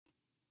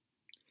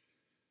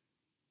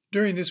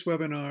During this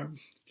webinar,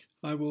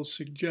 I will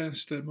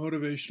suggest that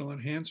motivational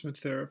enhancement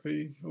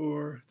therapy,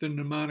 or the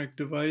mnemonic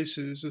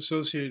devices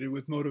associated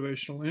with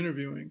motivational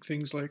interviewing,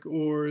 things like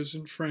OARS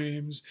and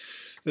FRAMES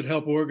that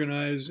help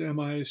organize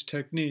MI's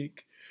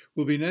technique,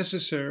 will be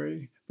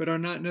necessary, but are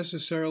not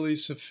necessarily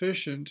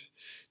sufficient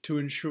to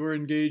ensure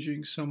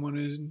engaging someone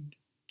in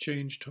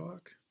change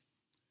talk.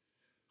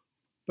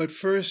 But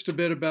first, a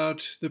bit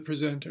about the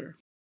presenter.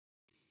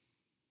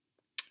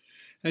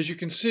 As you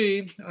can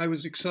see, I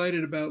was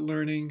excited about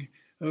learning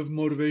of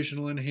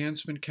motivational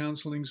enhancement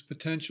counseling's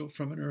potential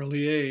from an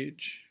early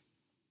age.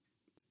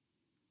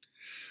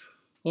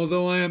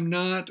 Although I am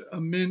not a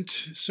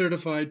MINT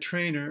certified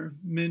trainer,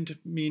 MINT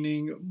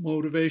meaning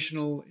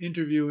Motivational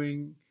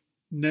Interviewing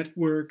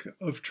Network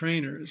of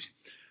Trainers,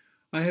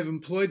 I have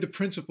employed the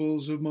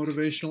principles of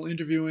motivational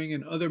interviewing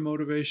and other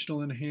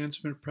motivational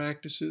enhancement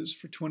practices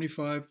for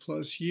 25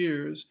 plus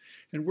years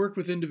and worked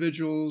with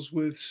individuals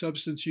with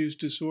substance use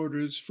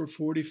disorders for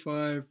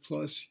 45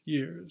 plus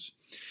years.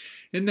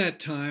 In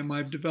that time,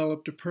 I've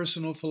developed a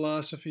personal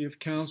philosophy of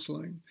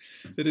counseling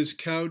that is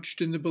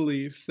couched in the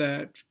belief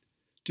that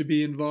to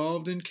be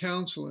involved in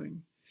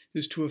counseling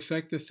is to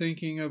affect the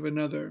thinking of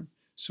another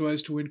so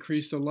as to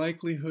increase the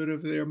likelihood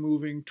of their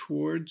moving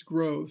towards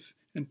growth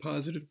and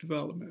positive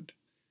development.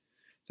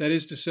 That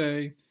is to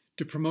say,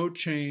 to promote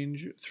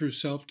change through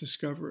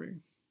self-discovery.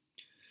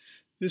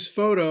 This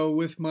photo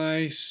with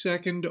my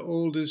second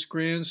oldest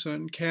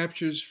grandson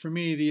captures for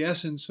me the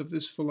essence of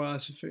this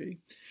philosophy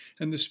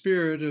and the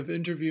spirit of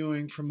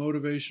interviewing for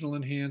motivational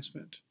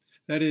enhancement.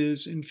 That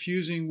is,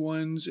 infusing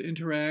one's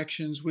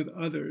interactions with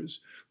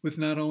others with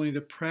not only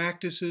the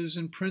practices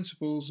and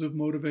principles of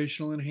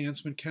motivational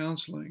enhancement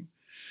counseling,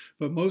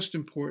 but most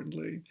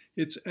importantly,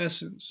 its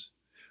essence,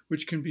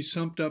 which can be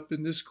summed up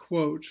in this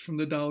quote from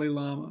the Dalai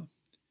Lama: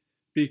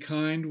 "Be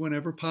kind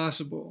whenever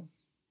possible.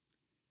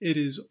 It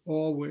is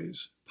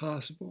always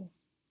possible."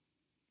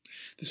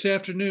 This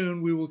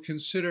afternoon, we will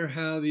consider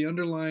how the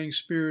underlying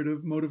spirit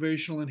of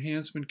motivational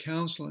enhancement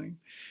counseling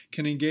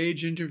can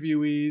engage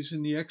interviewees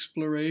in the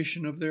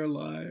exploration of their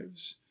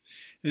lives,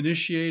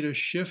 initiate a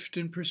shift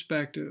in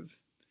perspective,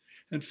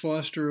 and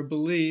foster a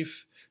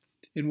belief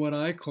in what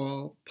I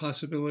call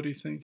possibility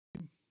thinking.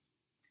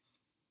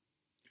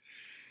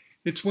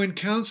 It's when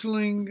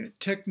counseling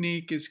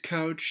technique is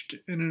couched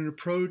in an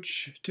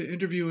approach to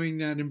interviewing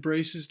that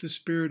embraces the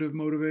spirit of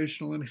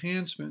motivational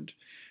enhancement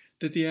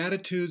that the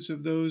attitudes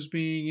of those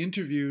being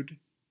interviewed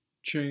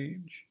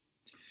change.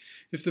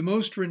 If the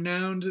most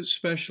renowned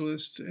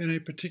specialist in a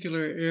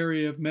particular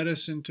area of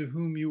medicine to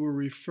whom you were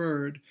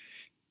referred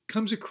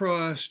comes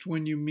across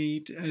when you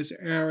meet as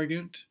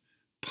arrogant,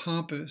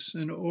 pompous,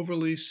 and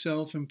overly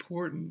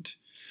self-important,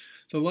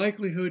 the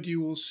likelihood you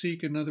will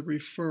seek another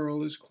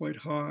referral is quite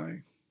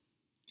high.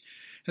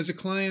 As a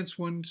client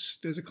once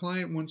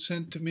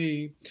sent to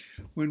me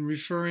when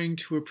referring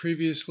to a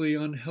previously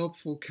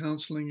unhelpful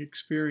counseling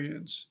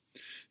experience,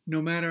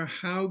 no matter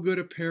how good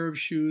a pair of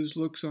shoes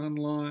looks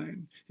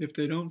online, if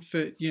they don't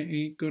fit, you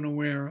ain't gonna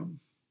wear them.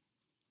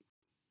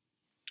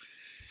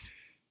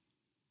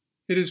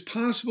 It is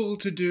possible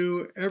to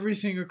do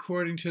everything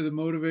according to the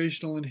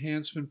motivational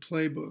enhancement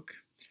playbook,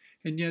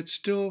 and yet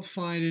still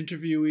find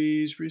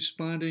interviewees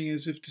responding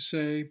as if to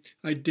say,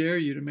 "I dare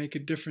you to make a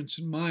difference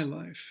in my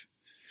life,"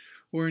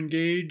 or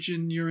engage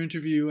in your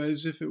interview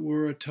as if it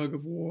were a tug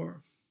of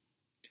war.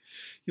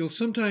 You'll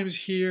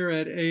sometimes hear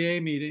at AA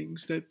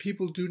meetings that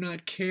people do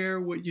not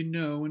care what you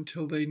know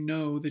until they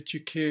know that you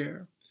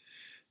care.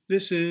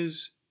 This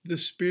is the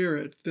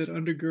spirit that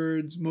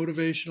undergirds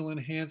motivational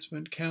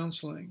enhancement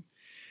counseling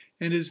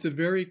and is the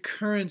very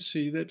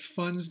currency that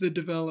funds the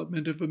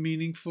development of a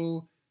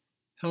meaningful,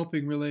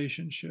 helping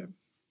relationship.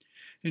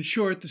 In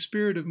short, the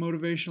spirit of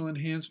motivational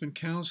enhancement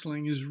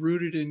counseling is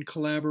rooted in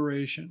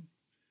collaboration,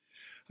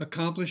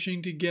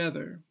 accomplishing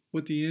together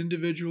what the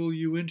individual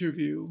you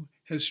interview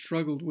has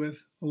struggled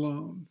with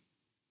alone.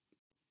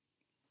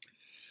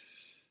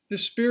 The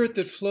spirit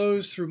that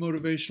flows through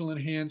motivational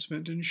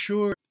enhancement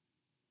ensures.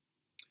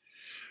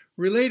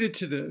 Related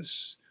to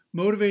this,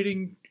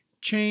 motivating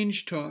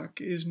change talk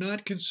is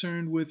not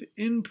concerned with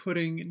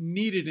inputting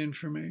needed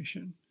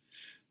information.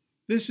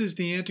 This is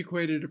the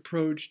antiquated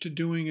approach to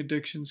doing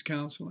addictions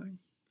counseling.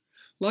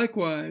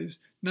 Likewise,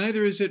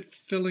 neither is it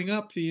filling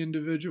up the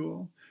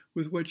individual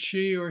with what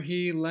she or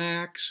he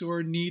lacks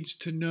or needs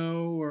to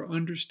know or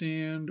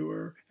understand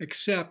or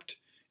accept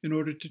in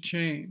order to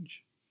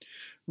change.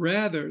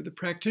 Rather, the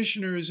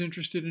practitioner is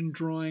interested in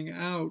drawing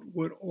out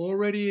what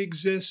already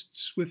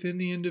exists within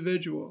the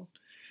individual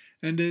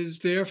and is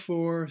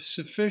therefore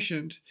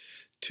sufficient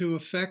to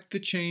effect the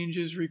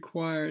changes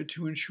required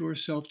to ensure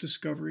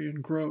self-discovery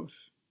and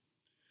growth.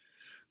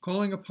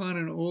 Calling upon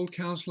an old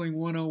Counseling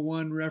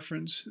 101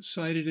 reference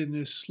cited in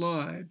this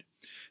slide,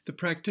 the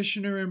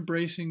practitioner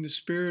embracing the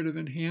spirit of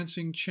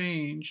enhancing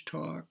change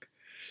talk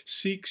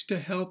seeks to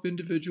help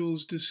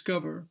individuals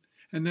discover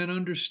and then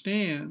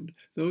understand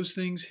those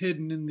things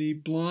hidden in the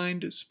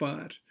blind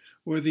spot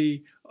or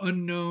the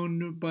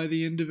unknown by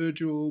the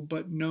individual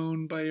but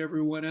known by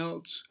everyone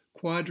else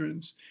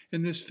quadrants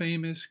in this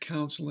famous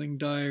counseling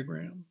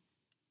diagram.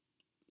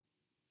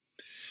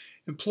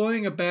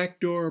 Employing a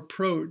backdoor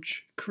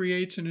approach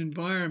creates an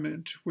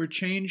environment where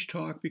change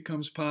talk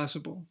becomes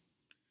possible.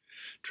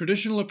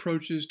 Traditional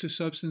approaches to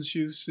substance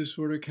use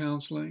disorder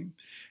counseling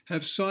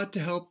have sought to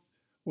help,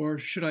 or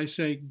should I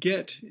say,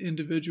 get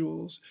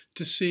individuals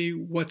to see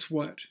what's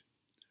what.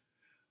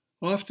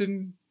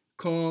 Often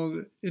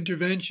called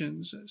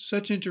interventions,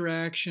 such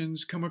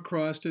interactions come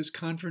across as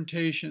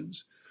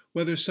confrontations,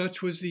 whether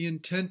such was the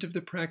intent of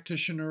the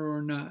practitioner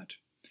or not.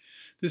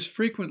 This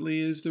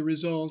frequently is the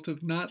result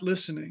of not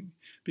listening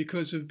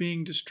because of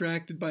being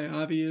distracted by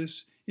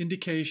obvious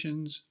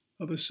indications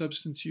of a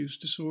substance use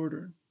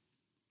disorder.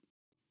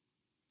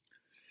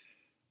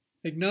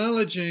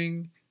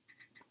 Acknowledging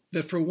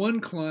that for one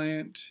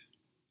client,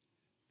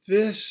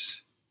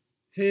 his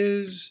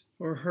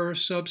or her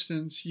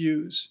substance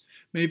use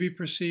may be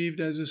perceived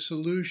as a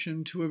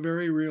solution to a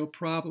very real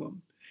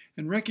problem,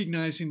 and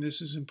recognizing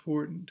this is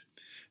important.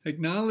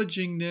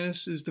 Acknowledging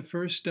this is the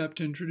first step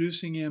to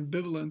introducing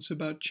ambivalence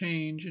about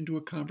change into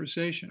a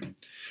conversation.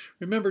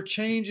 Remember,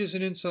 change is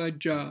an inside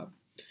job.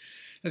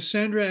 As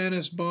Sandra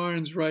Annis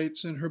Barnes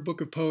writes in her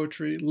book of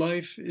poetry,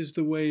 life is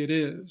the way it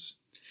is.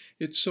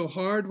 It's so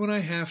hard when I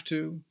have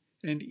to,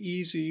 and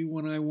easy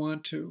when I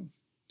want to.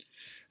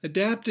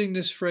 Adapting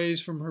this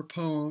phrase from her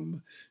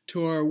poem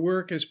to our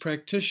work as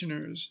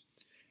practitioners,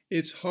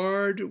 it's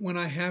hard when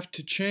I have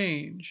to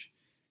change,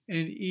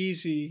 and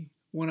easy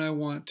when I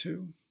want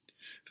to.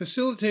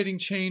 Facilitating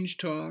change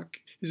talk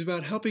is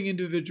about helping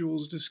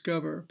individuals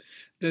discover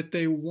that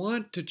they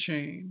want to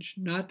change,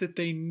 not that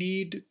they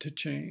need to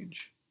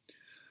change.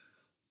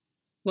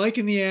 Like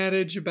in the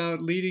adage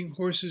about leading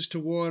horses to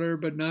water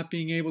but not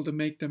being able to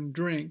make them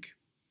drink,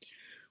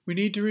 we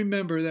need to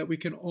remember that we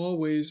can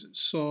always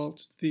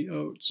salt the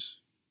oats.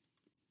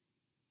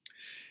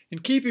 In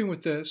keeping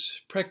with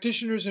this,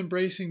 practitioners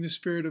embracing the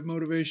spirit of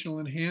motivational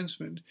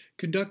enhancement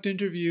conduct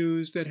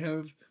interviews that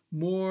have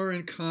more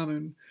in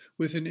common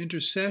with an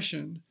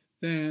intercession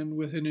than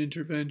with an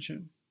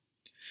intervention.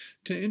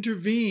 To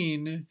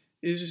intervene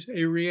is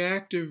a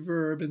reactive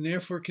verb and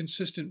therefore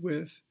consistent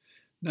with,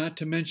 not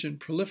to mention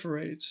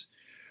proliferates,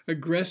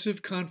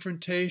 aggressive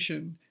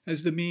confrontation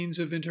as the means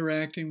of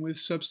interacting with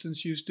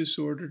substance use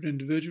disordered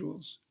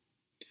individuals.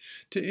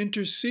 To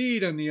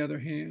intercede, on the other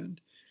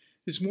hand,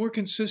 is more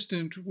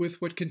consistent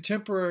with what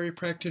contemporary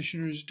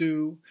practitioners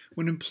do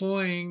when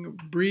employing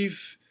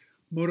brief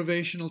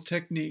motivational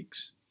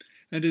techniques,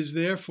 and is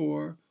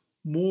therefore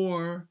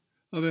more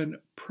of a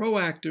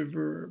proactive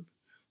verb,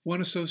 one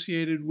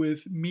associated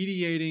with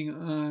mediating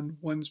on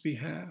one's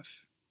behalf.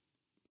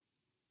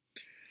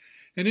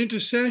 An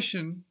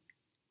intervention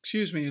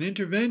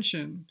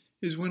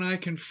is when I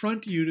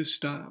confront you to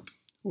stop,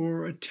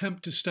 or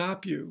attempt to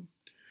stop you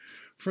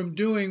from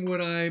doing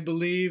what I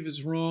believe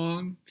is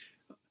wrong,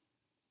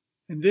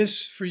 and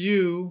this for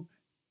you,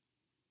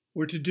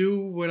 or to do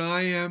what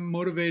I am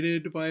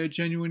motivated by a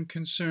genuine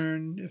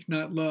concern, if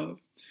not love.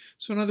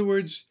 So in other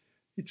words,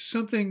 it's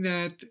something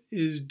that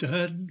is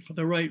done for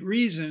the right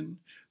reason,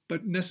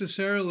 but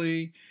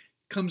necessarily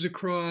comes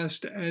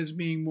across as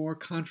being more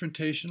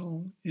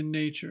confrontational in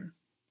nature.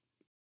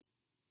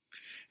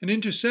 An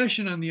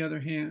intercession, on the other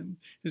hand,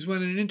 is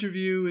when an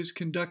interview is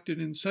conducted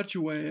in such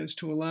a way as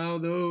to allow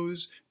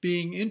those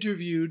being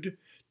interviewed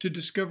to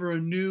discover a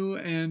new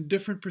and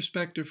different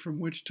perspective from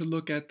which to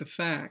look at the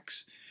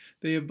facts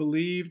they have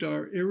believed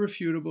are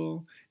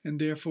irrefutable and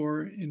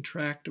therefore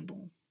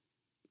intractable.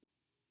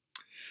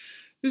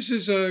 This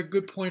is a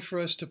good point for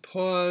us to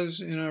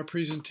pause in our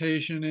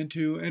presentation and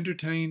to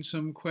entertain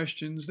some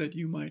questions that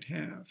you might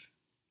have.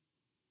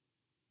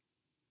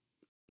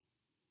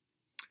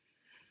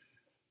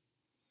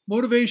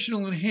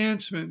 Motivational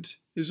enhancement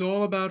is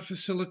all about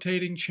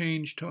facilitating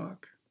change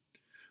talk.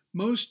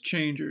 Most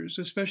changers,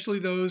 especially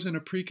those in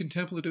a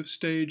pre-contemplative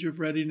stage of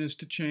readiness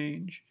to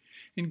change,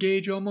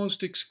 engage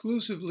almost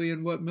exclusively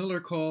in what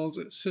Miller calls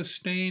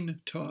sustain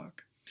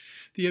talk.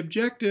 The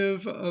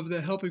objective of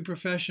the helping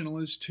professional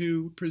is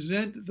to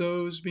present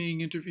those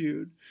being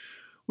interviewed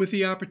with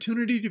the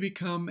opportunity to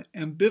become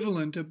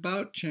ambivalent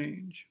about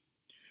change.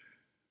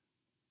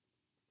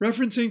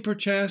 Referencing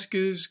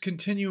Prochaska's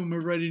continuum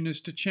of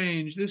readiness to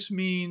change, this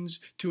means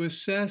to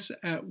assess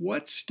at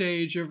what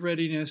stage of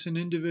readiness an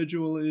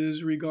individual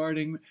is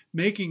regarding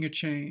making a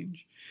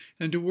change,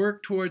 and to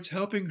work towards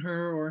helping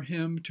her or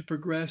him to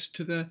progress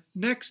to the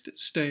next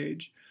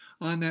stage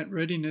on that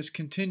readiness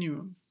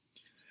continuum.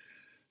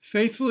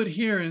 Faithful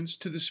adherence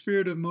to the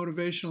spirit of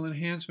motivational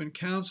enhancement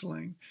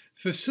counseling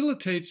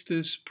facilitates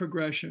this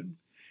progression,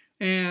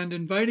 and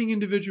inviting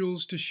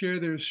individuals to share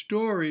their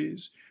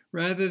stories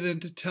rather than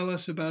to tell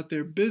us about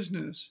their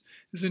business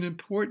is an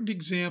important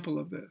example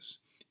of this.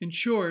 In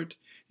short,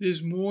 it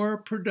is more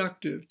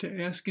productive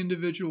to ask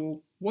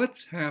individual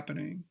what's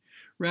happening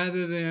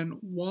rather than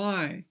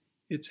why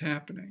it's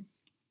happening.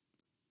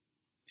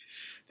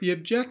 The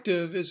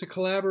objective is a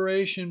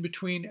collaboration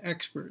between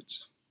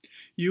experts.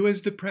 You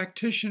as the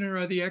practitioner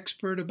are the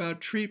expert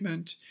about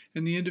treatment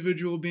and the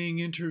individual being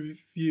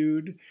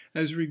interviewed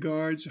as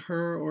regards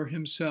her or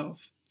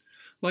himself.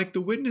 Like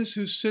the witness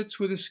who sits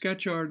with a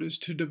sketch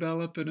artist to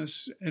develop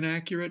an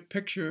accurate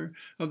picture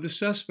of the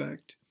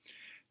suspect,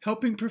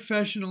 helping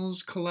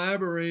professionals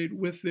collaborate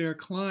with their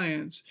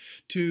clients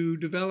to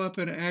develop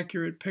an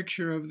accurate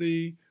picture of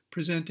the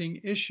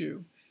presenting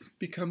issue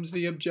becomes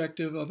the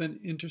objective of an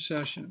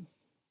intercession.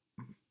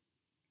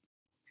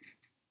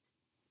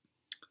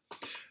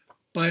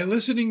 By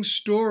eliciting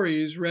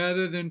stories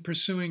rather than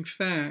pursuing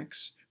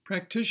facts,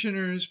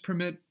 practitioners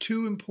permit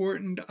two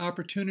important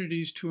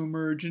opportunities to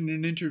emerge in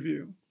an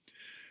interview.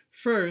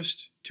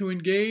 First, to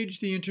engage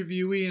the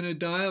interviewee in a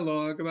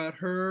dialogue about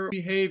her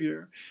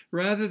behavior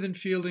rather than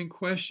fielding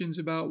questions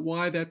about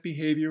why that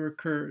behavior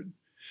occurred.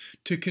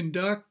 To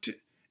conduct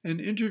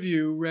an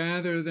interview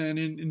rather than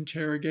an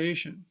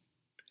interrogation.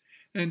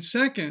 And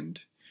second,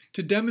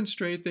 to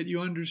demonstrate that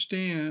you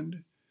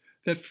understand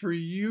that for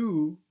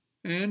you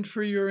and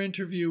for your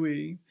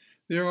interviewee,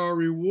 there are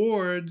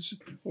rewards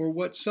or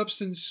what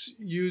substance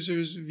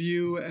users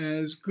view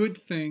as good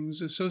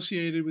things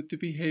associated with the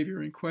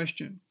behavior in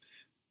question.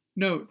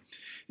 Note,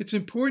 it's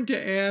important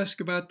to ask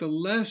about the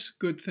less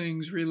good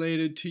things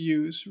related to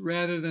use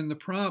rather than the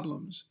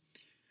problems.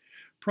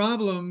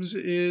 Problems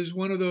is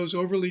one of those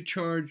overly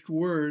charged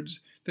words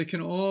that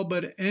can all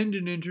but end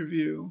an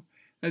interview,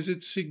 as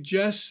it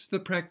suggests the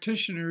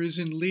practitioner is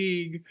in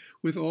league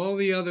with all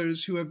the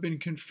others who have been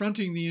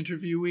confronting the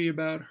interviewee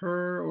about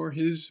her or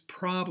his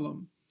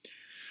problem.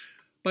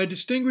 By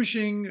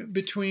distinguishing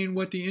between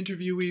what the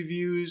interviewee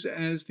views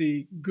as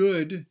the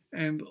good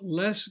and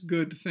less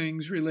good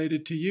things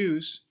related to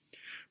use,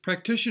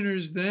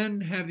 practitioners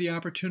then have the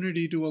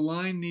opportunity to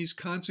align these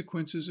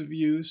consequences of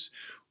use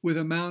with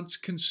amounts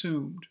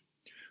consumed.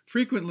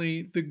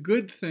 Frequently, the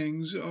good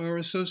things are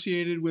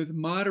associated with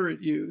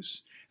moderate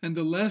use, and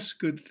the less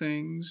good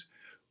things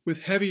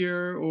with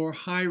heavier or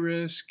high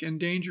risk and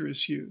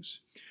dangerous use.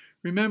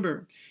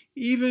 Remember,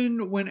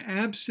 even when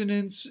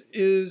abstinence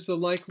is the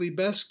likely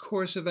best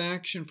course of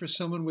action for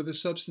someone with a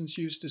substance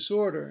use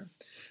disorder,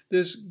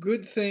 this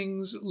good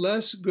things,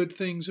 less good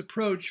things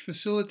approach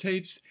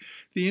facilitates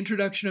the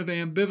introduction of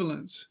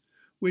ambivalence,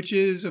 which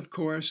is, of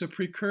course, a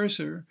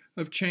precursor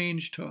of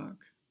change talk.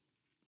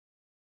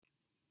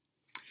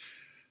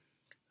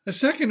 A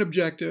second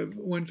objective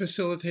when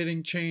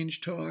facilitating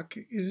change talk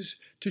is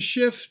to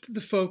shift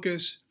the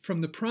focus from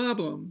the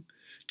problem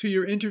to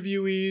your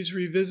interviewees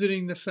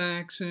revisiting the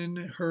facts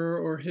in her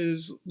or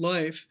his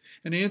life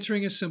and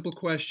answering a simple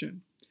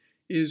question.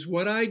 Is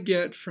what I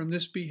get from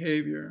this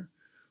behavior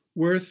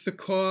worth the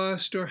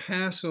cost or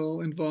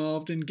hassle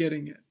involved in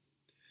getting it?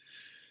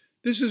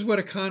 This is what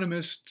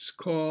economists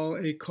call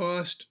a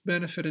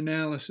cost-benefit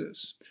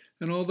analysis.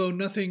 And although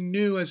nothing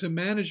new as a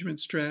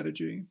management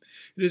strategy,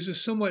 it is a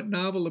somewhat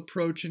novel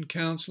approach in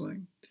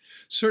counseling,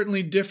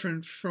 certainly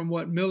different from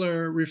what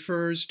Miller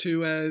refers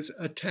to as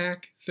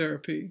attack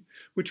therapy,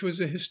 which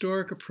was a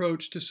historic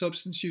approach to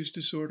substance use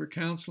disorder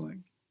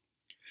counseling.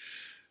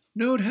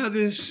 Note how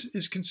this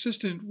is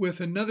consistent with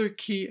another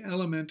key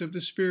element of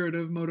the spirit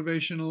of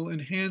motivational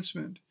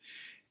enhancement,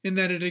 in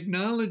that it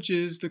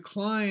acknowledges the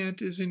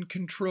client is in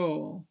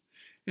control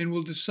and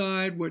will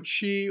decide what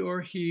she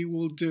or he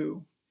will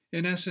do.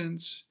 In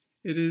essence,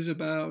 it is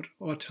about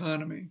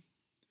autonomy.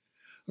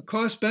 A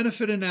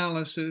cost-benefit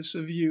analysis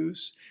of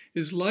use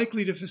is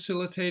likely to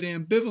facilitate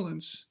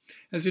ambivalence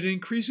as it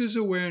increases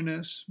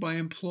awareness by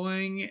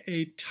employing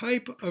a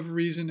type of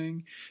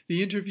reasoning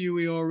the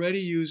interviewee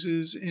already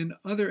uses in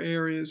other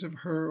areas of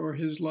her or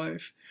his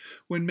life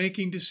when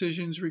making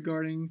decisions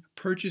regarding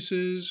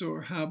purchases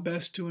or how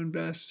best to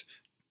invest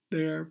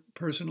their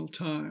personal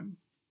time.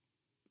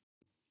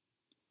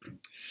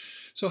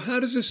 So how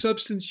does a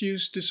substance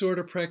use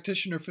disorder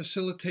practitioner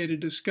facilitate a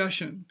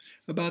discussion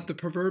about the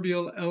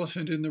proverbial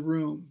elephant in the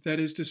room, that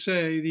is to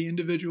say, the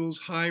individual's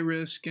high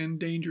risk and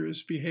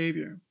dangerous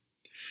behavior?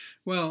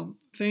 Well,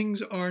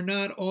 things are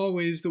not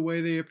always the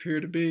way they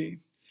appear to be.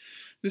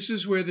 This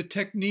is where the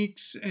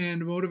techniques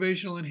and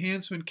motivational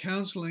enhancement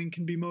counseling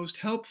can be most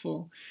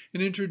helpful in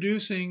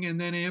introducing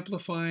and then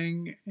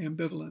amplifying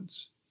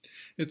ambivalence.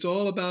 It's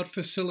all about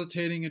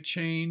facilitating a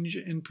change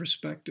in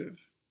perspective.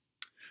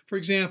 For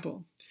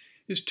example,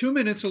 is 2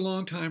 minutes a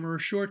long time or a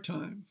short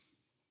time?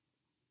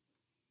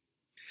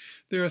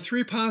 There are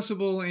three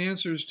possible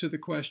answers to the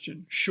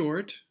question: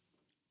 short,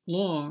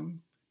 long,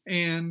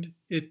 and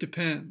it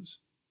depends.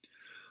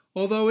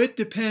 Although it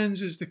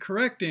depends is the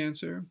correct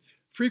answer,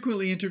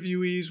 frequently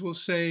interviewees will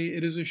say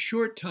it is a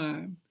short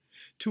time,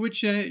 to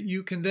which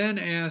you can then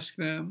ask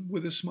them,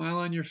 with a smile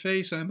on your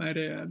face I might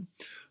add,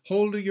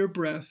 hold your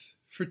breath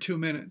for 2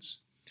 minutes.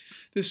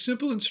 This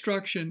simple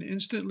instruction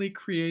instantly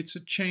creates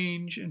a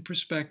change in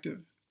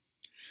perspective.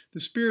 The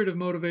spirit of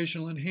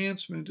motivational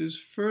enhancement is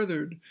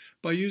furthered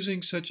by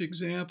using such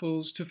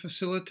examples to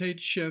facilitate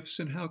shifts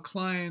in how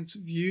clients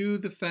view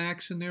the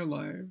facts in their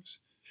lives.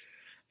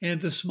 And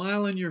the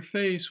smile on your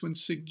face when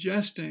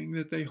suggesting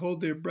that they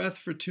hold their breath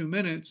for 2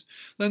 minutes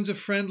lends a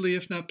friendly,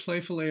 if not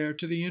playful, air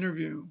to the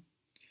interview.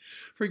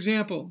 For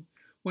example,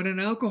 when an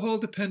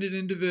alcohol-dependent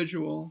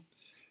individual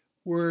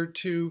were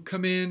to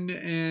come in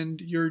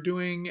and you're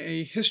doing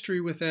a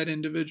history with that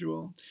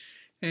individual,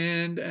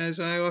 and as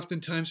I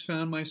oftentimes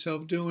found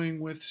myself doing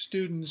with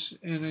students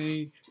in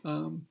a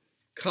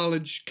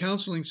college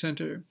counseling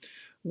center,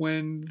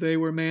 when they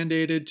were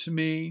mandated to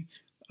me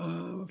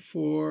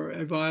for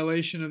a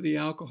violation of the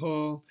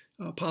alcohol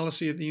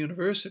policy of the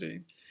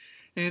university.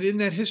 And in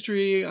that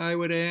history, I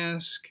would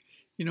ask,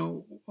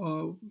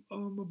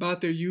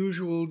 about their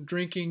usual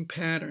drinking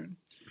pattern.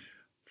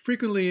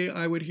 Frequently,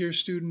 I would hear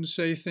students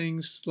say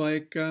things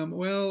like,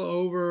 well,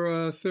 over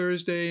a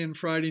Thursday and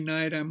Friday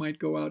night, I might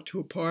go out to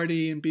a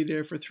party and be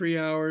there for 3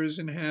 hours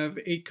and have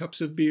 8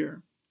 cups of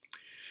beer.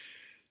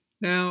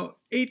 Now,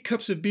 8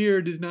 cups of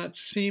beer did not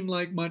seem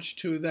like much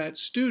to that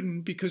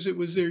student because it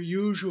was their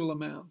usual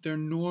amount, their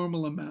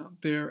normal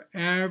amount, their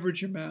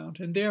average amount,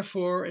 and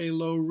therefore a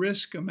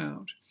low-risk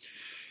amount.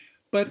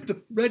 But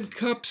the red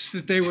cups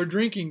that they were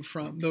drinking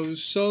from,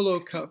 those solo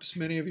cups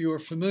many of you are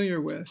familiar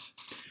with,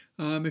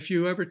 if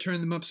you ever turn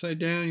them upside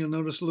down, you'll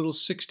notice a little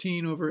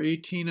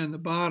 16/18 on the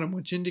bottom,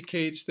 which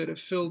indicates that if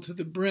filled to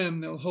the brim,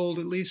 they'll hold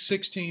at least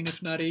 16,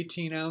 if not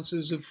 18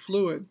 ounces of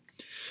fluid.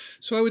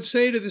 So I would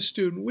say to the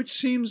student, which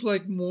seems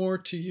like more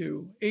to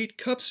you, 8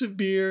 cups of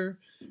beer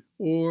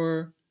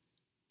or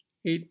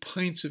 8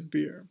 pints of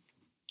beer?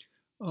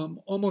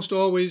 Almost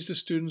always the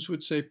students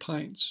would say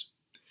pints.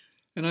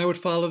 And I would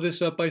follow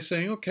this up by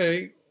saying,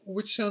 okay,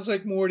 which sounds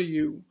like more to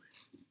you,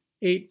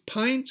 8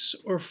 pints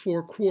or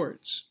 4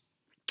 quarts?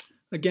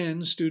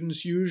 Again,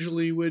 students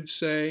usually would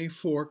say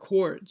 4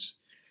 quarts.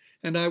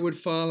 And I would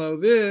follow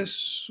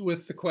this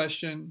with the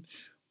question,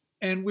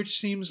 and which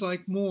seems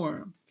like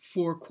more,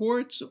 4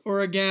 quarts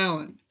or a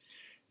gallon?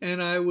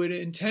 And I would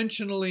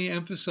intentionally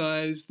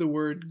emphasize the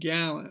word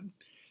gallon,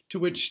 to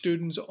which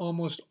students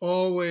almost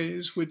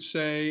always would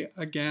say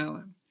a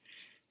gallon.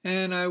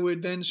 And I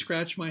would then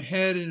scratch my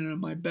head and in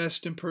my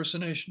best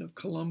impersonation of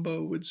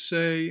Columbo would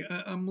say,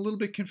 I'm a little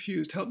bit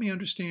confused. Help me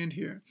understand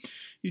here.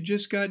 You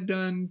just got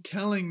done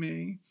telling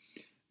me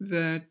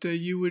that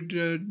you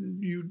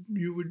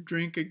would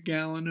drink a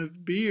gallon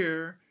of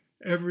beer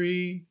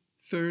every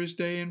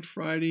Thursday and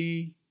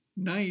Friday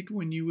night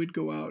when you would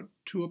go out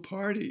to a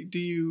party. Do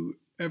you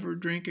ever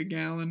drink a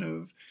gallon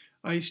of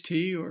iced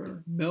tea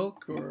or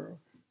milk or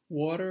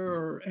water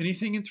or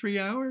anything in 3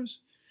 hours?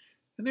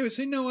 And they would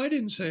say, no, I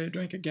didn't say I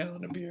drank a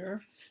gallon of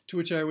beer. To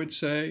which I would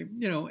say,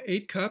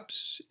 8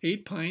 cups,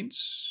 8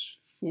 pints,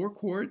 4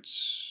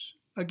 quarts,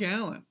 a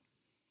gallon.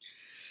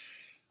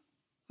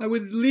 I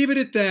would leave it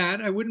at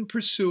that. I wouldn't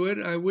pursue it.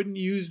 I wouldn't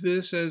use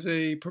this as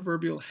a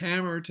proverbial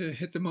hammer to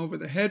hit them over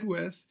the head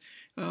with,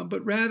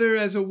 but rather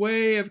as a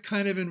way of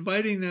kind of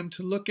inviting them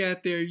to look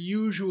at their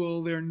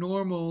usual, their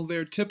normal,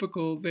 their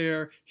typical,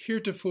 their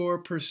heretofore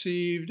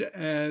perceived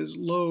as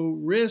low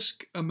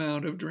risk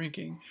amount of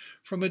drinking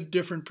from a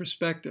different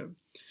perspective.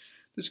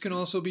 This can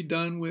also be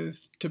done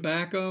with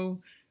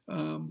tobacco,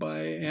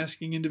 by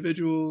asking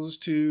individuals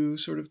to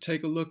sort of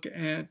take a look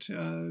at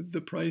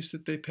the price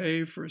that they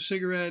pay for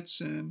cigarettes,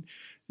 and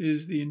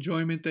is the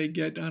enjoyment they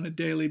get on a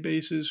daily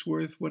basis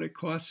worth what it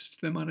costs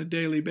them on a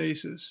daily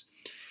basis?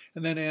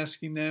 And then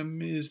asking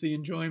them, is the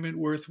enjoyment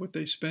worth what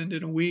they spend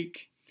in a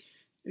week?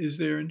 Is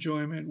their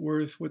enjoyment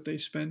worth what they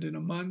spend in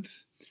a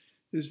month?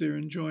 Is their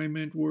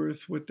enjoyment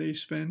worth what they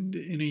spend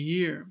in a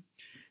year?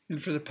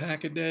 And for the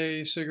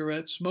pack-a-day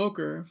cigarette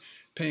smoker,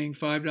 paying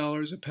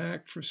 $5 a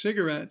pack for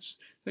cigarettes,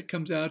 that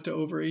comes out to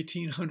over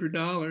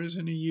 $1,800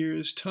 in a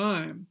year's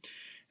time.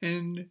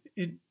 And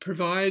it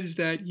provides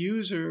that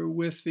user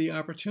with the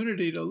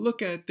opportunity to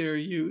look at their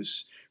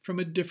use from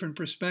a different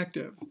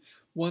perspective,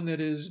 one that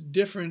is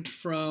different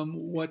from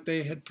what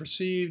they had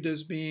perceived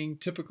as being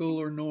typical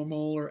or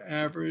normal or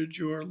average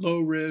or low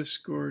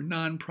risk or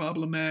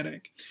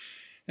non-problematic.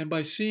 And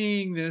by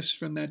seeing this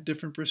from that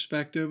different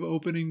perspective,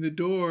 opening the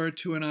door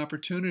to an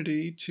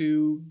opportunity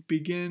to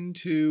begin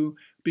to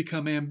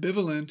become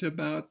ambivalent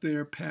about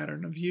their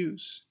pattern of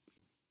use.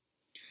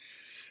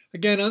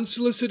 Again,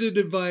 unsolicited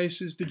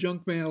advice is the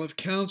junk mail of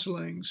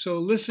counseling, so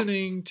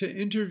listening to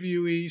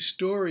interviewee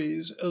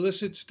stories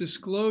elicits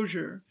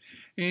disclosure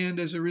and,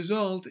 as a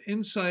result,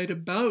 insight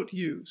about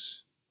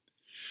use.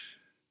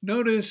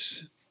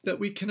 Notice that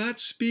we cannot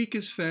speak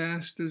as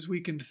fast as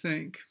we can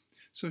think.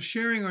 So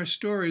sharing our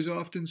stories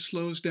often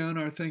slows down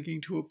our thinking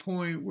to a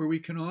point where we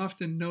can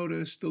often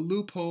notice the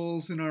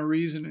loopholes in our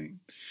reasoning,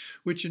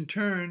 which in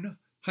turn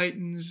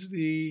heightens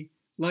the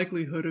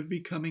likelihood of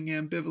becoming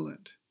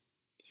ambivalent.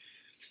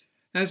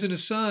 As an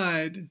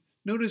aside,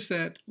 notice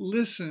that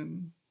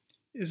LISTEN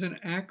is an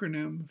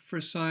acronym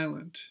for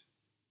silent.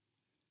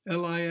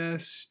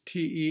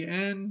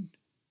 LISTEN,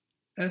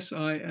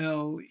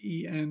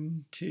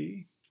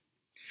 SILENT.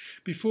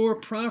 Before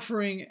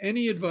proffering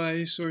any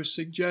advice or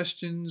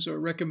suggestions or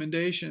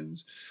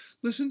recommendations,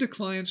 listen to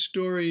client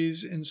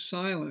stories in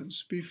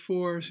silence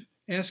before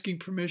asking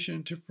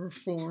permission to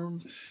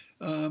perform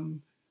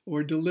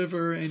or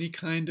deliver any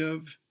kind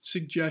of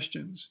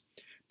suggestions.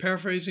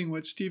 Paraphrasing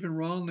what Stephen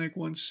Rolnick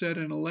once said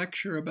in a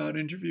lecture about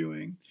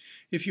interviewing,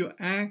 if you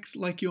act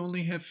like you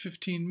only have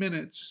 15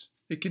 minutes,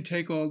 it can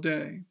take all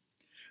day.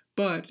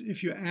 But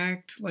if you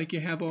act like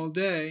you have all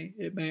day,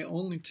 it may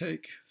only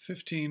take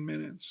 15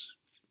 minutes.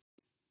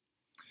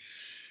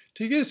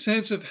 To get a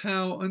sense of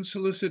how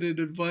unsolicited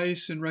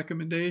advice and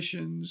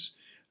recommendations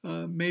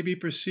may be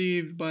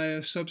perceived by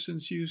a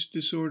substance use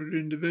disordered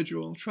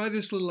individual, try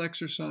this little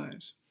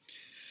exercise.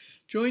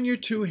 Join your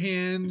two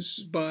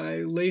hands by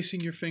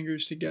lacing your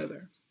fingers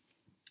together.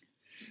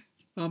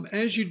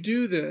 As you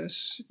do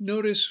this,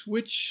 notice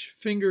which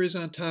finger is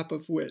on top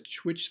of which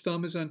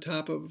thumb is on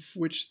top of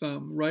which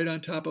thumb, right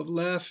on top of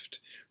left,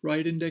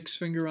 right index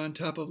finger on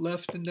top of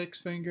left index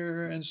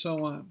finger, and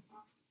so on.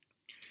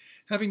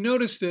 Having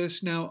noticed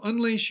this, now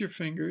unlace your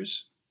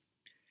fingers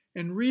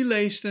and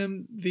relace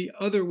them the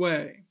other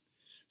way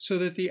so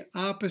that the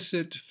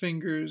opposite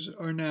fingers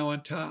are now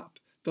on top.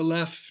 The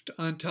left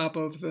on top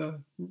of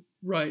the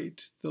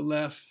right, the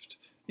left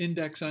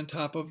index on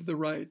top of the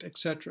right,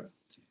 etc.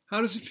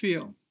 How does it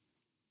feel?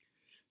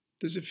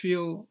 Does it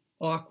feel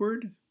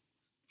awkward,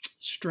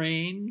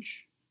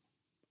 strange,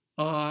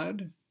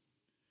 odd?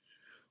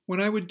 When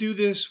I would do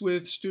this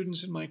with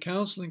students in my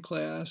counseling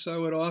class, I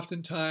would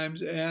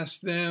oftentimes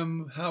ask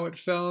them how it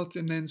felt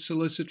and then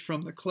solicit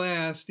from the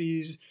class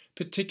these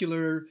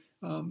particular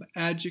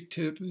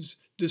adjectives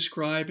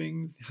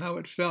describing how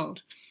it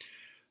felt.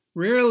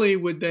 Rarely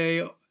would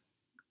they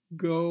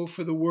go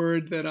for the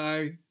word that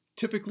I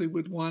typically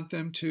would want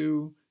them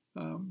to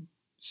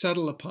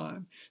settle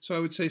upon. So I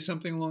would say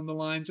something along the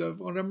lines of,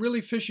 what I'm really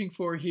fishing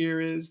for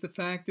here is the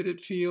fact that it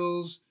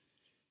feels,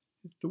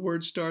 the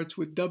word starts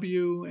with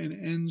W and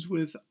ends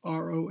with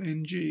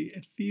R-O-N-G.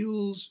 It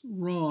feels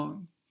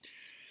wrong.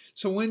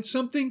 So when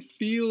something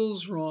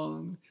feels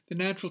wrong, the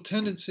natural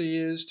tendency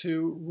is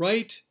to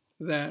right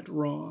that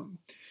wrong.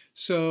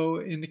 So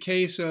in the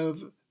case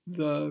of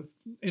the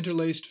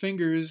interlaced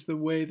fingers, the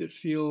way that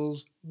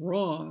feels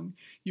wrong,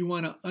 you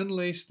want to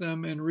unlace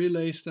them and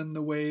relace them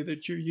the way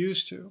that you're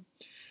used to.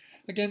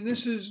 Again,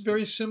 this is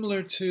very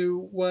similar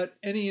to what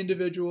any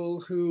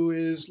individual who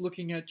is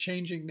looking at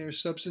changing their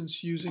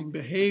substance using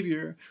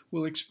behavior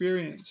will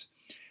experience.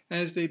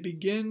 As they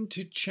begin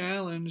to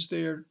challenge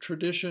their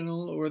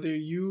traditional or their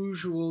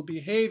usual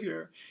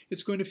behavior,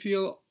 it's going to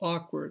feel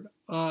awkward,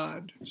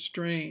 odd,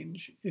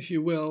 strange, if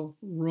you will,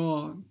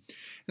 wrong.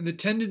 And the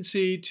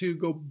tendency to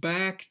go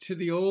back to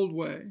the old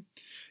way.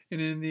 And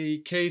in the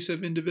case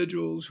of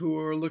individuals who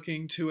are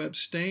looking to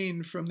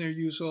abstain from their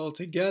use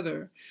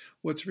altogether,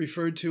 what's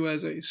referred to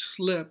as a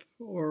slip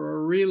or a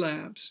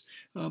relapse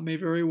may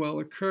very well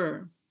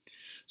occur.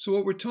 So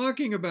what we're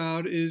talking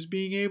about is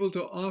being able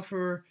to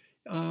offer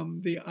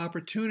the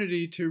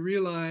opportunity to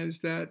realize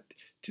that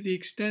to the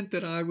extent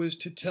that I was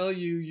to tell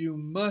you, you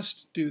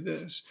must do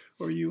this,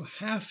 or you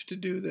have to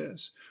do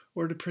this,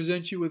 or to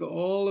present you with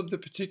all of the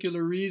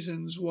particular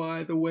reasons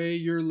why the way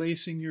you're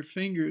lacing your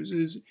fingers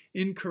is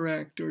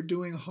incorrect or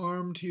doing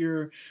harm to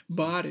your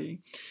body,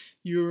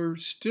 you're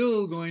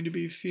still going to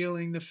be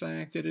feeling the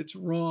fact that it's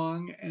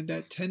wrong and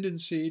that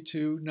tendency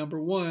to,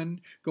 number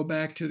one, go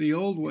back to the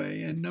old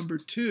way, and number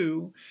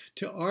two,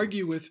 to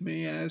argue with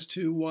me as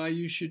to why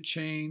you should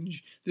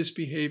change this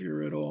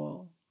behavior at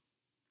all.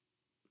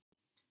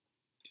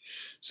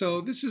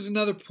 So this is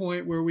another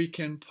point where we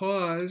can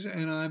pause,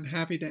 and I'm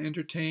happy to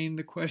entertain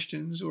the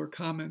questions or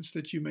comments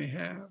that you may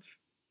have.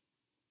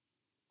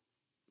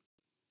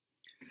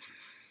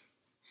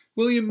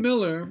 William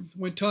Miller,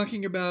 when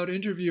talking about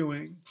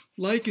interviewing,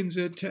 likens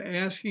it to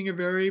asking a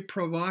very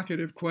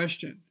provocative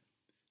question.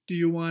 Do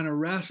you want to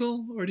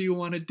wrestle or do you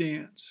want to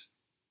dance?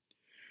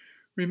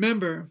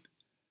 Remember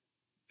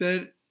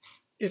that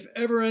if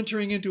ever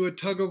entering into a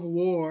tug of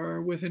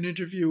war with an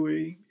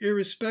interviewee,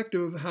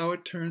 irrespective of how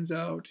it turns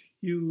out,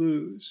 you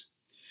lose.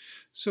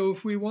 So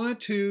if we want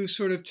to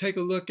sort of take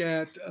a look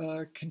at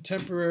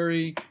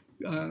contemporary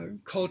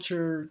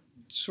culture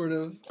sort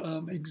of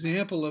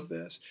example of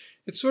this,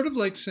 it's sort of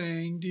like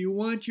saying, do you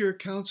want your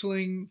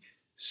counseling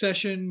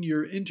session,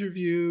 your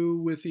interview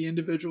with the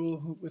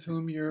individual with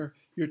whom you're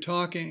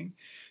talking,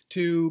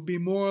 to be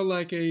more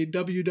like a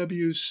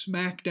WW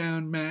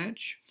SmackDown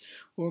match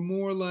or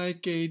more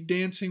like a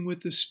Dancing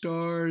with the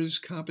Stars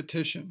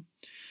competition?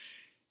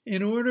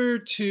 In order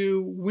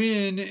to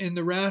win in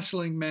the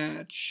wrestling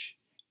match,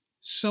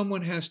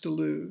 someone has to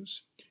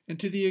lose. And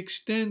to the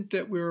extent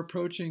that we're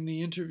approaching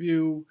the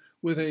interview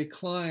with a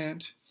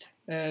client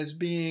as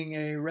being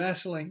a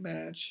wrestling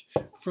match,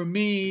 for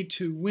me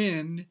to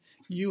win,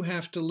 you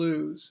have to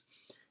lose.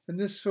 And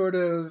this sort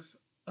of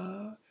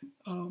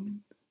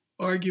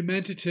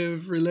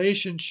argumentative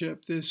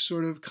relationship, this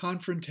sort of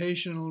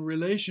confrontational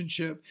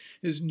relationship,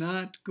 is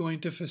not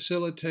going to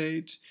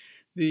facilitate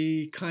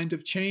the kind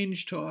of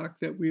change talk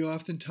that we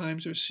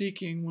oftentimes are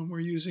seeking when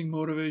we're using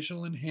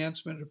motivational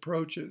enhancement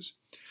approaches.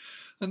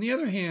 On the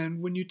other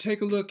hand, when you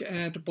take a look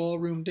at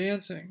ballroom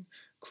dancing,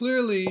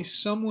 clearly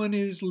someone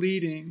is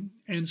leading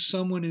and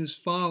someone is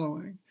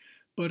following,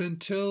 but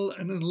until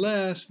and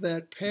unless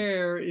that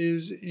pair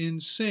is in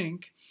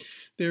sync,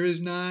 there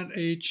is not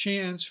a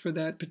chance for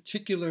that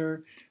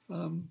particular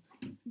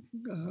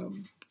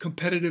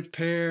competitive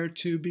pair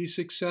to be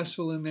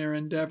successful in their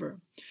endeavor.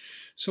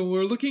 So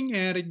we're looking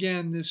at,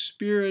 again, this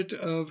spirit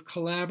of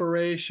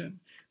collaboration,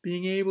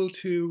 being able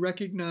to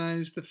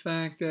recognize the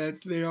fact that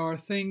there are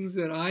things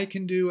that I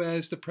can do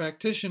as the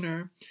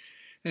practitioner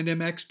and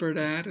am expert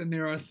at, and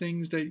there are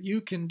things that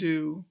you can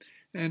do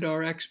and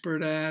are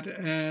expert at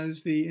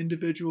as the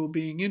individual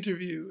being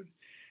interviewed.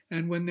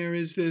 And when there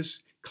is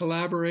this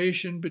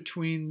collaboration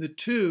between the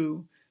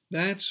two,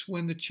 that's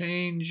when the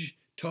change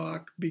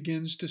talk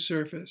begins to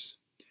surface.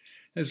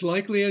 As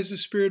likely as the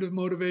spirit of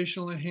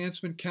motivational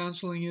enhancement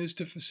counseling is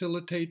to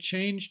facilitate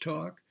change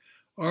talk,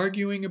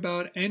 arguing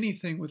about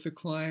anything with the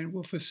client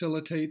will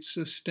facilitate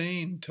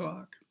sustained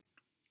talk.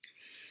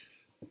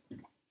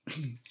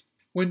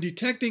 When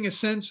detecting a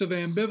sense of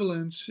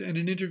ambivalence in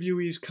an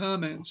interviewee's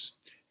comments,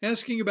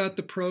 asking about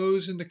the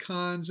pros and the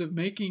cons of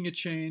making a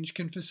change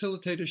can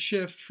facilitate a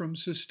shift from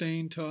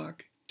sustained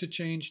talk to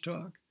change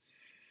talk.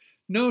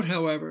 Note,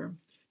 however,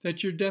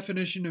 that your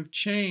definition of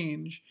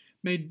change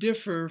may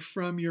differ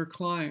from your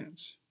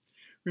client's.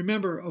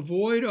 Remember,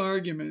 avoid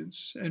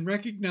arguments and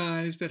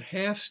recognize that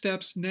half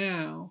steps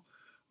now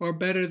are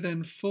better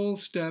than full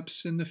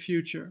steps in the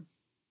future.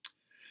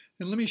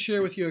 And let me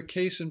share with you a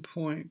case in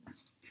point.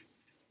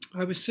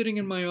 I was sitting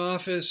in my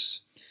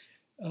office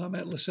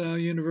at LaSalle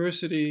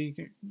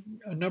University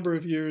a number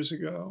of years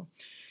ago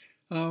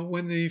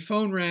when the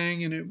phone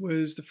rang, and it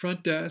was the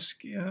front desk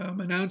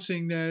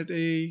announcing that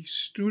a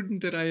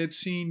student that I had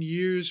seen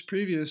years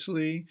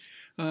previously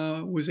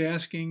was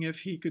asking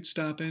if he could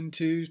stop in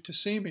to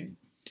see me.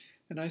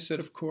 And I said,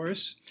 of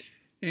course.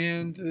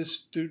 And the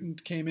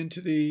student came into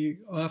the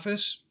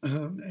office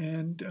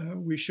and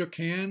we shook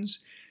hands.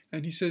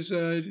 And he says,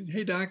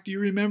 hey, Doc, do you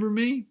remember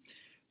me?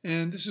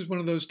 And this is one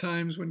of those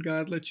times when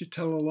God lets you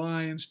tell a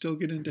lie and still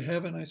get into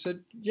heaven. I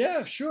said,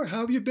 yeah, sure. How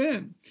have you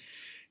been?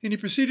 And he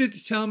proceeded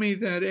to tell me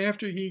that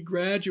after he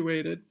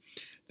graduated,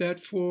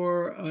 that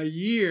for a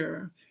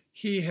year,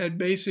 he had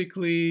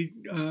basically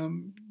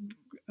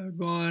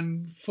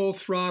gone full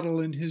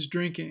throttle in his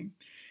drinking.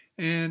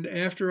 And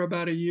after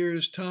about a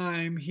year's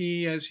time,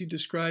 he, as he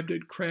described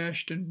it,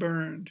 crashed and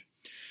burned,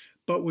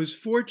 but was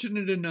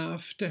fortunate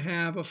enough to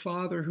have a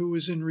father who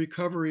was in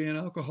recovery in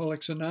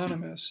Alcoholics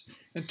Anonymous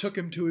and took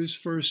him to his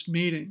first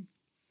meeting.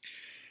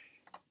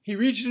 He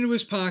reached into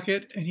his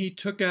pocket and he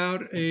took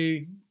out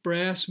a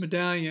brass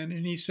medallion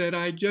and he said,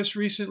 I just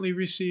recently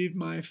received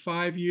my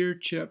 5-year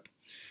chip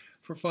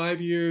for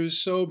 5 years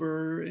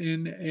sober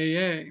in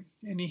AA.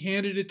 And he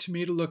handed it to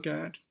me to look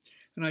at.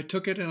 And I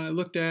took it and I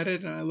looked at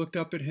it and I looked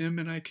up at him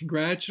and I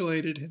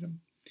congratulated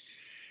him.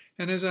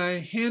 And as I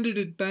handed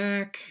it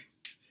back,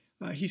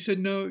 he said,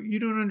 no, you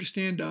don't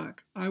understand,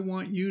 Doc. I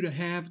want you to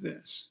have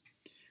this.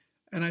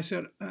 And I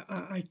said,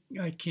 I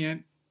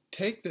can't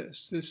take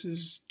this. This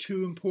is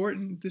too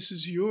important. This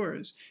is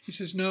yours. He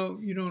says, no,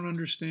 you don't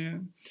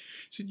understand. He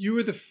said, you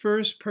were the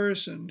first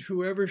person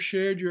who ever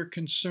shared your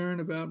concern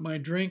about my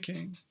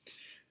drinking,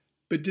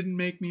 but didn't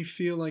make me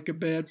feel like a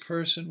bad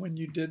person when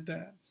you did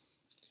that.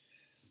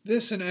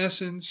 This, in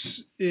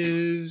essence,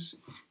 is,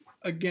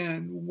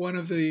 again, one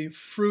of the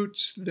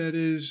fruits that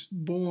is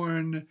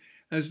born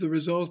as the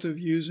result of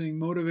using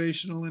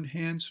motivational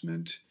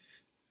enhancement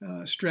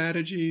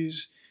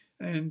strategies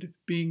and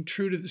being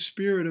true to the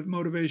spirit of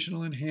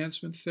motivational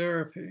enhancement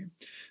therapy.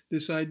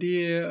 This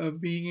idea of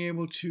being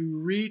able to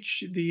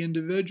reach the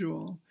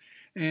individual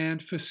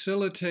and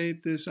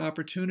facilitate this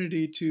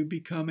opportunity to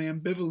become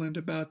ambivalent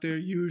about their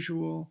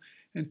usual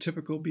and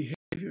typical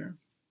behavior.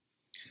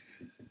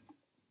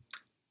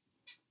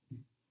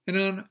 And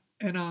on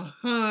an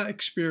aha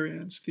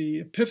experience, the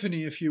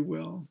epiphany, if you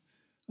will,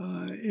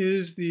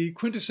 is the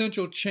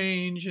quintessential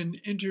change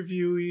in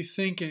interviewee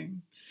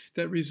thinking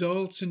that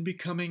results in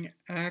becoming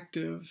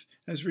active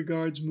as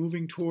regards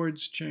moving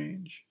towards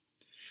change.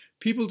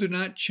 People do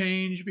not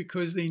change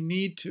because they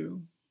need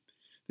to.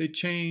 They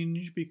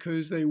change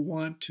because they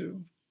want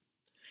to.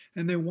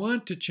 And they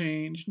want to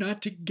change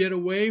not to get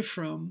away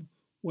from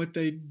what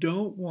they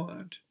don't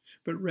want,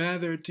 but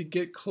rather to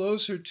get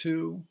closer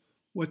to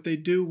what they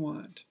do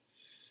want.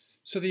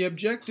 So the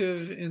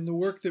objective in the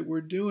work that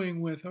we're doing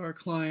with our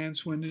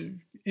clients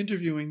when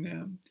interviewing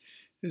them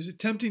is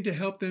attempting to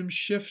help them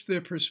shift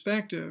their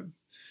perspective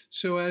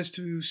so as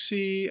to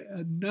see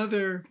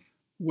another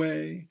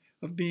way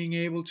of being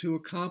able to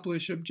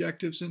accomplish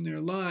objectives in their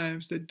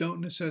lives that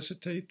don't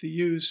necessitate the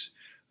use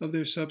of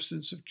their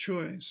substance of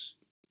choice.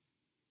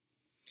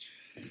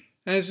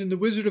 As in The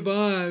Wizard of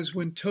Oz,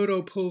 when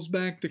Toto pulls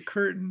back the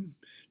curtain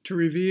to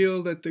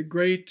reveal that the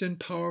great and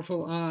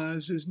powerful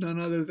Oz is none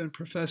other than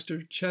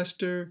Professor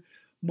Chester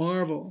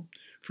Marvel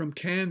from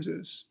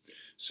Kansas,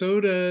 so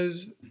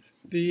does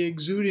the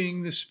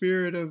exuding the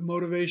spirit of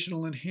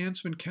motivational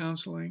enhancement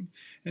counseling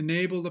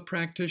enable the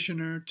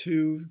practitioner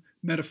to,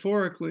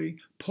 metaphorically,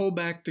 pull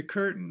back the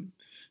curtain,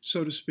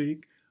 so to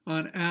speak,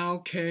 on Al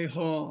K.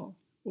 Hall,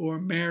 or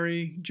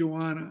Mary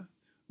Joanna,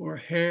 or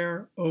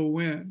Hare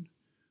Owen,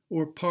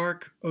 or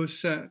Park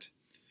Osset,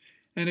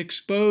 and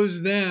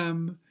expose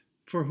them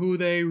for who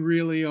they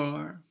really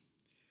are.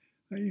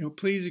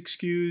 Please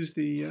excuse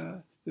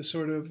the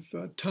sort of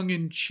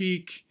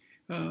tongue-in-cheek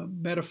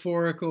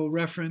metaphorical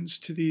reference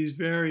to these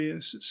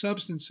various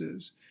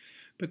substances,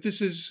 but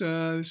this is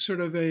sort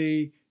of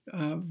a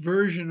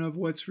version of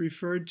what's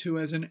referred to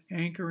as an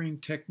anchoring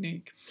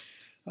technique.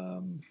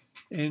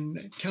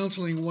 In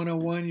Counseling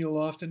 101, you'll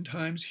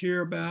oftentimes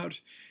hear about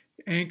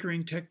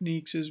anchoring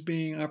techniques as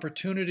being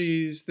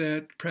opportunities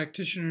that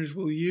practitioners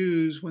will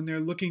use when they're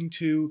looking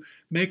to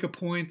make a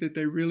point that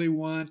they really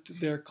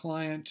want their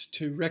client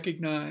to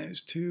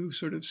recognize, to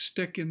sort of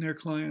stick in their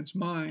client's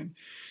mind.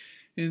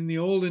 In the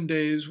olden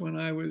days when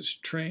I was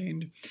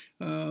trained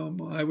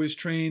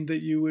that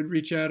you would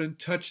reach out and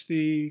touch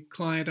the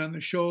client on the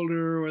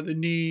shoulder or the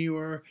knee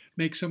or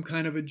make some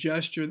kind of a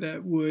gesture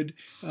that would,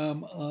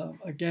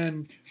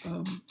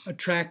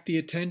 attract the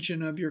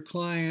attention of your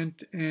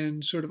client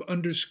and sort of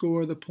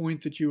underscore the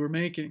point that you were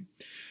making.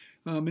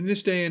 In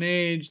this day and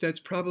age, that's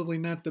probably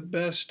not the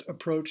best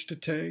approach to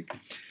take.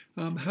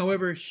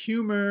 However,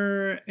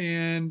 humor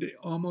and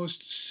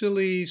almost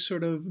silly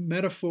sort of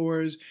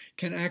metaphors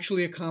can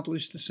actually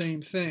accomplish the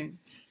same thing.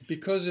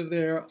 Because of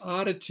their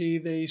oddity,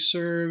 they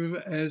serve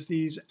as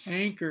these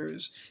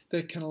anchors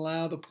that can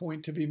allow the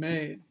point to be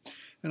made.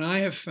 And I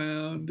have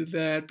found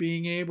that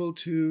being able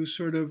to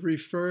sort of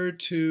refer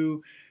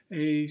to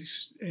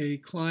a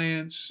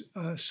client's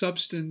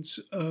substance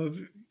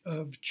of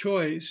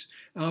choice,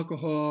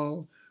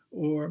 alcohol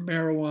or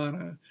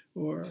marijuana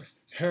or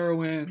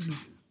heroin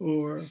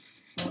or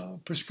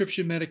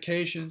prescription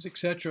medications,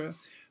 etc.,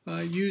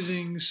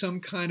 using some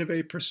kind of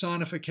a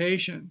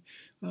personification,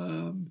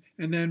 and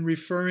then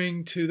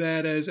referring to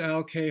that as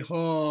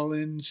alcohol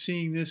and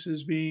seeing this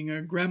as being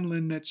a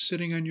gremlin that's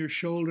sitting on your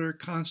shoulder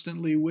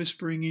constantly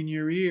whispering in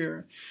your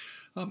ear,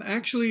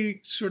 actually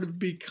sort of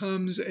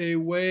becomes a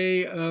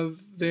way of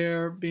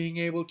their being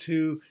able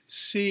to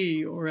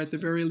see, or at the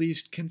very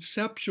least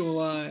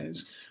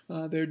conceptualize,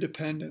 their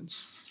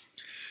dependence.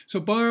 So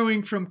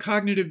borrowing from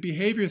cognitive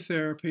behavior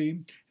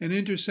therapy, an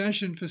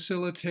intercession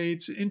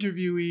facilitates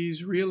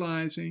interviewees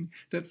realizing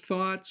that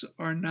thoughts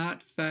are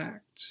not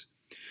facts.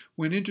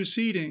 When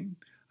interceding,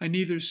 I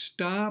neither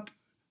stop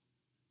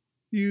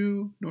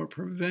you nor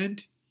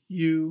prevent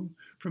you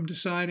from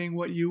deciding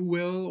what you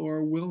will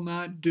or will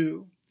not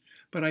do,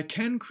 but I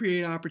can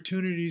create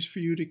opportunities for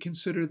you to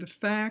consider the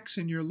facts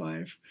in your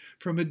life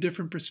from a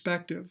different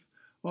perspective,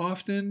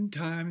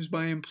 oftentimes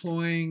by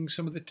employing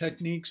some of the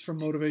techniques from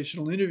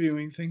motivational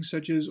interviewing, things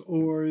such as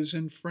OARS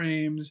and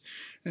FRAMES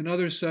and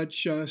other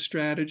such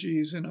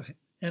strategies and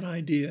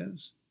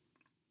ideas.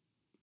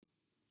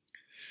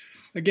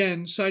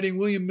 Again, citing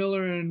William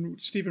Miller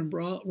and Stephen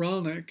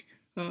Rolnick,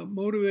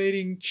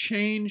 motivating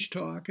change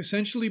talk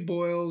essentially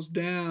boils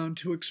down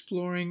to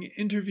exploring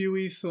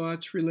interviewee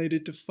thoughts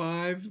related to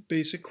 5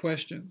 basic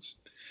questions.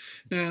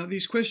 Now,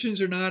 these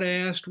questions are not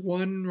asked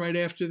one right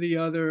after the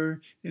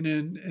other in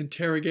an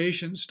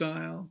interrogation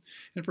style,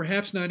 and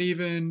perhaps not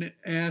even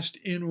asked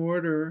in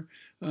order,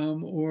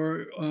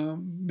 or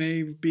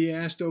may be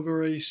asked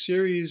over a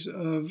series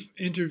of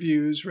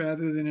interviews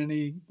rather than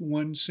any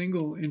one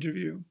single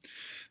interview.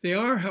 They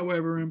are,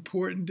 however,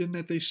 important in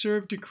that they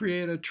serve to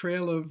create a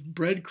trail of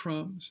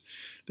breadcrumbs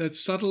that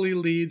subtly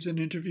leads an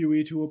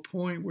interviewee to a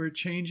point where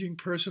changing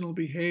personal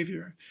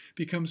behavior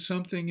becomes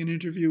something an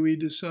interviewee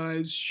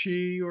decides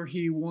she or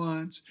he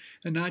wants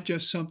and not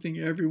just something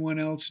everyone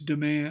else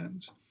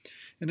demands.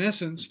 In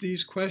essence,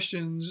 these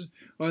questions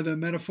are the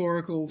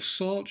metaphorical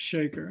salt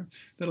shaker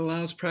that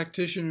allows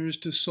practitioners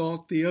to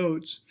salt the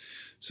oats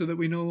so that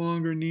we no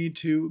longer need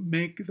to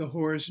make the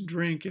horse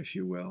drink, if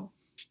you will.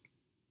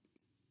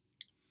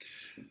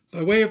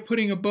 By way of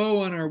putting a bow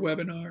on our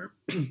webinar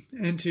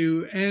and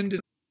to end,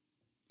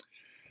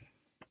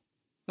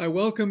 I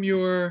welcome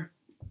your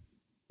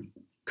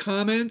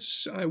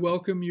comments. I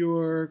welcome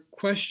your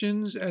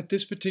questions at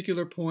this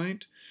particular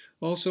point.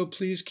 Also,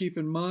 please keep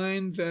in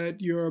mind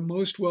that you're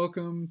most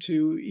welcome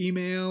to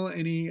email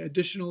any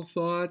additional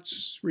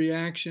thoughts,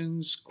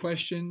 reactions,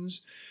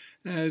 questions,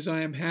 as I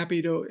am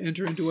happy to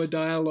enter into a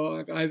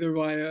dialogue either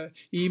via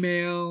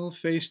email,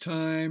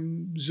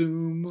 FaceTime,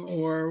 Zoom,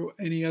 or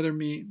any other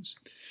means.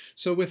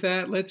 So with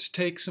that, let's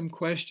take some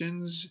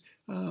questions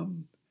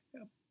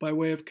by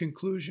way of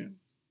conclusion.